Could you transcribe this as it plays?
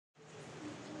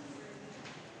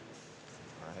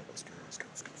Let's go, let's go,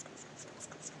 let's go, let's go, let's go, let's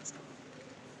go, let's go, let's go.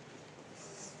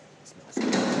 Smells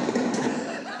good.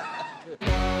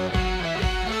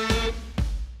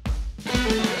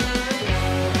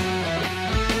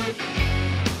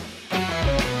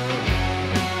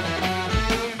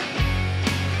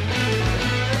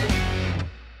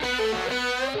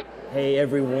 Hey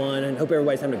everyone, I hope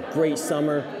everybody's having a great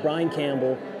summer. Brian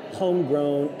Campbell,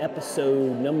 Homegrown,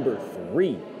 episode number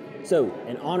 3. So,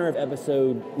 in honor of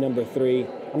episode number 3,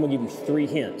 I'm gonna give you 3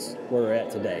 hints where we're at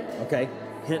today, okay?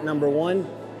 Hint number 1,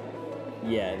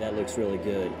 yeah, that looks really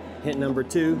good. Hint number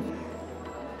 2,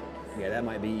 yeah, that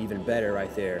might be even better right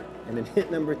there. And then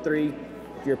hint number 3,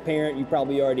 if you're a parent, you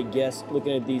probably already guessed,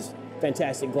 looking at these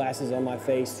fantastic glasses on my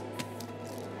face.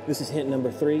 This is hint number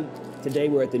 3. Today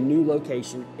we're at the new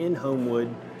location in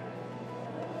Homewood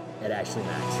at Ashley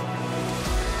Max.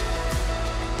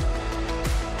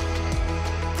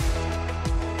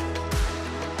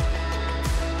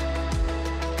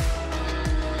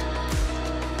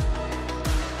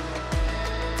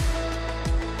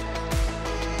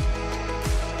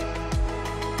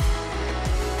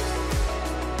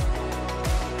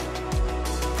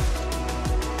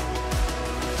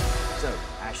 So,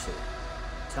 Ashley,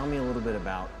 tell me a little bit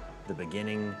about the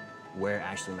beginning, where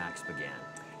Ashley Max began.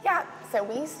 Yeah, so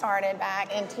we started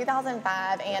back in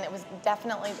 2005, and it was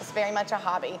definitely just very much a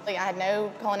hobby. I had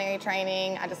no culinary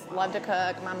training. I just loved to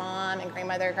cook. My mom and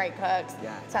grandmother are great cooks,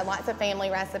 so I had lots of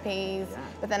family recipes.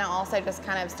 But then I also just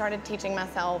kind of started teaching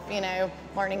myself, you know,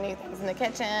 learning new things in the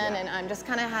kitchen, and I just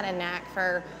kind of had a knack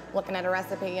for looking at a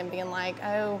recipe and being like,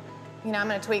 oh, you know, I'm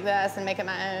gonna tweak this and make it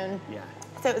my own.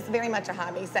 So it was very much a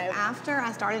hobby. So after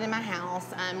I started in my house,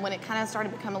 when it kind of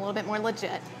started to become a little bit more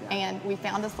legit, and we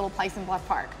found this little place in Bluff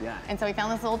Park. And so we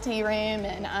found this little tea room,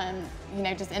 and you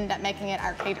know, just ended up making it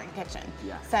our catering kitchen.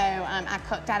 So I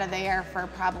cooked out of there for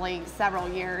probably several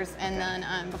years, and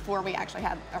then before we actually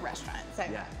had a restaurant. So.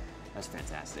 That's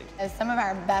fantastic. Some of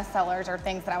our best sellers are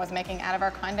things that I was making out of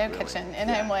our condo kitchen in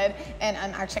Homewood,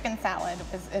 and our chicken salad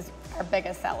is our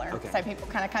biggest seller. So people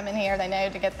kind of come in here, they know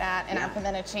to get that, and our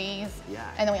pimento cheese.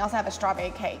 And then we also have a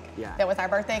strawberry cake that was our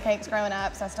birthday cakes growing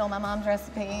up, so I stole my mom's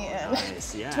recipe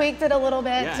and tweaked it a little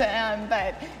bit.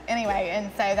 But anyway, and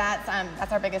so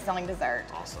that's our biggest selling dessert.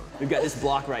 Awesome. We've got this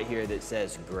block right here that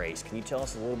says Grace. Can you tell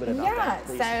us a little bit about that,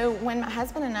 please? So when my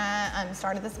husband and I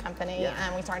started this company,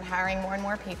 we started hiring more and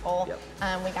more people.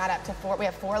 We got up to 4, we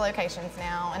have 4 locations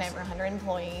now and over 100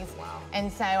 employees.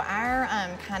 And so our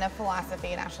kind of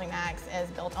philosophy at Ashley Max is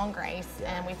built on grace,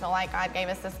 and we feel like God gave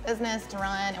us this business to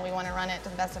run, and we want to run it to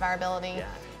the best of our ability.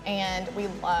 And we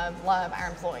love our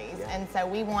employees. And so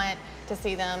we want to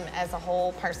see them as a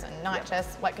whole person, not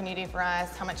just what can you do for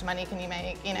us, how much money can you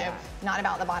make, you know, not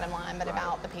about the bottom line, but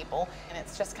about the people. And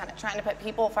it's just kind of trying to put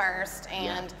people first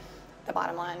and the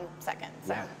bottom line second.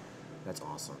 So. That's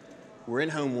awesome. We're in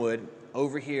Homewood.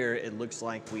 Over here, it looks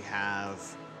like we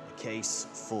have a case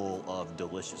full of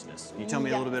deliciousness. Can you tell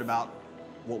me a little bit about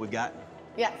what we've got?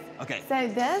 Yes. Okay. So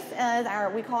this is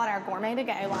we call it our gourmet to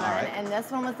go line, and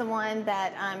this one was the one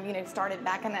that you know, started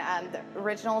back in the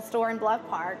original store in Bluff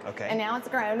Park. And now it's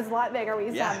grown, it's a lot bigger. We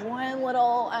used to have one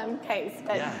little case,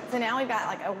 but so now we've got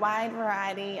like a wide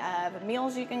variety of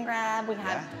meals you can grab. We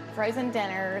have frozen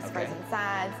dinners, frozen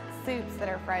sides, soups that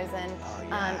are frozen,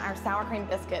 our sour cream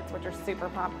biscuits, which are super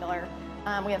popular.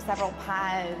 We have several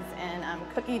pies and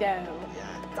cookie dough.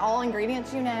 It's all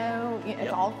ingredients you know,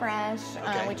 it's all fresh.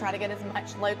 We try to get as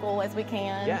much local as we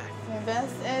can. So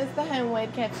this is the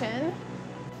Homewood kitchen.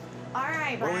 All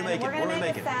right, Brian, we're gonna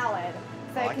make a salad.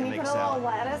 So can you put a little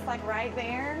lettuce like right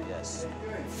there? Yes.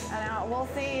 And we'll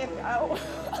see if,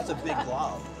 That's a big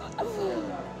glob.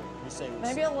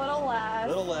 Maybe a little less. A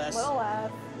little less. A little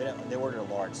less. They ordered a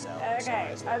large salad.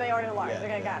 Okay. Oh, they ordered a large.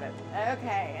 Okay, got it.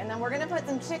 Okay, and then we're gonna put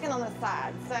some chicken on the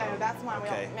side. So that's why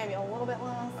we'll maybe a little bit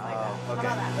less. Like that. How about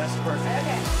that? That's perfect.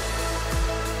 Okay.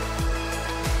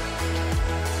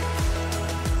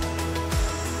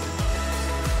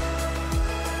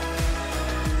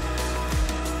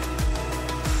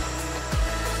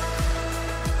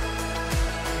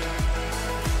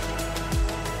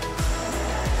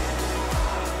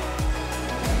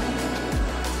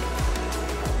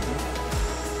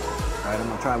 All right, I'm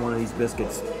gonna try one of these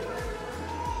biscuits.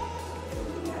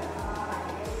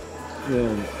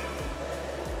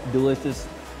 Delicious.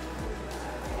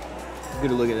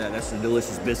 Get a look at that. That's a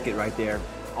delicious biscuit right there.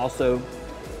 Also,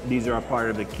 these are a part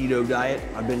of the keto diet,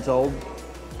 I've been told.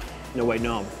 No, wait,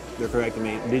 no, they're correcting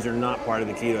me. These are not part of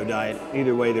the keto diet.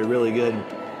 Either way, they're really good.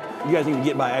 You guys need to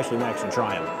get by Ashley Max and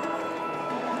try them.